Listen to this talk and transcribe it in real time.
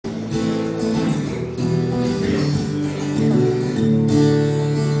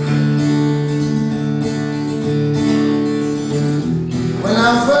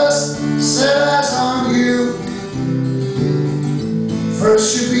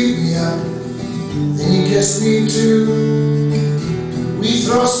beat me up, then you kiss me too. We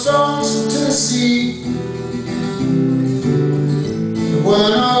throw stones into the sea. There were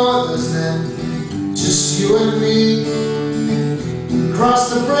no others then, just you and me.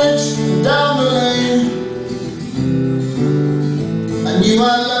 Across the bridge and down the lane, I knew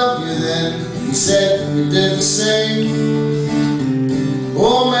I loved you then, you said you did the same.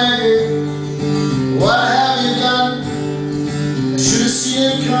 Oh Maggie, what have you done? I should have seen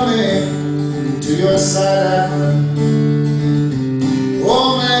it coming, to your side I run.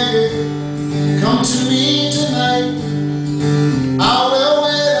 Oh Maggie, come to me tonight, I will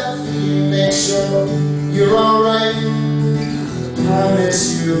wait up for you, make sure you're alright. I miss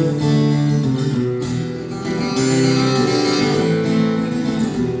you.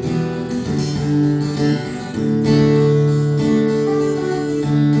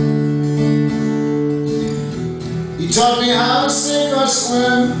 You taught me how to sink or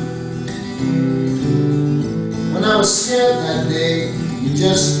swim. When I was scared that day, you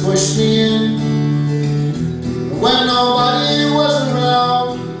just pushed me in. When nobody was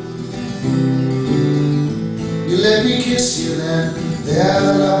around, you let me kiss you then, there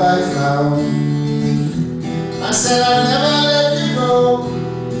the love I found. I said I'd never let you go.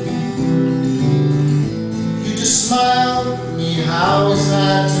 You just smiled at me, how was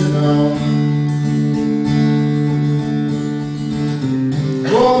I to know?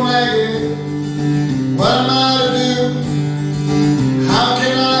 Oh Maggie, what am I to do? How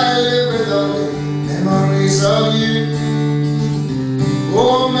can I live without the memories of you?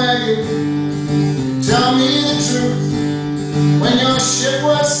 Oh Maggie, tell me the truth, when your ship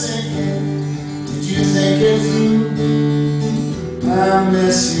was sinking, did you think it through? I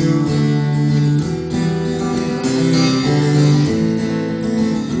miss you.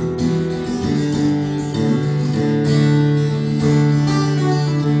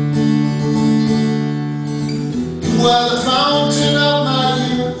 You were the fountain of my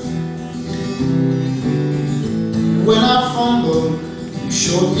youth. When I fumbled, you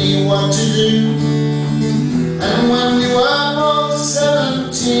showed me what to do. And when we were both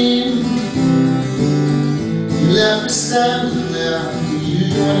 17, you left me standing there, you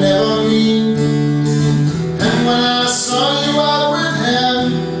were never mean. And when I saw you out with him,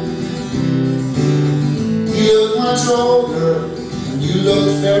 you looked much older, and you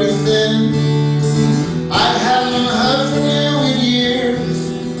looked very thin. I hadn't heard from you in years.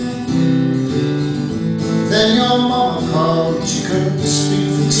 Then your mama called, she couldn't speak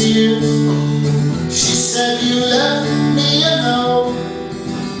for tears. She said you left me a note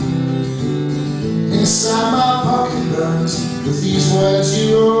inside my pocket burns with these words you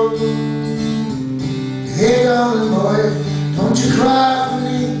wrote. Hey darling boy, don't you cry for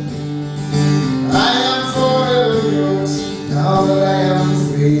me. I am forever yours, now that I am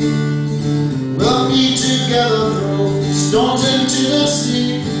free. We'll be together through stones into the sea.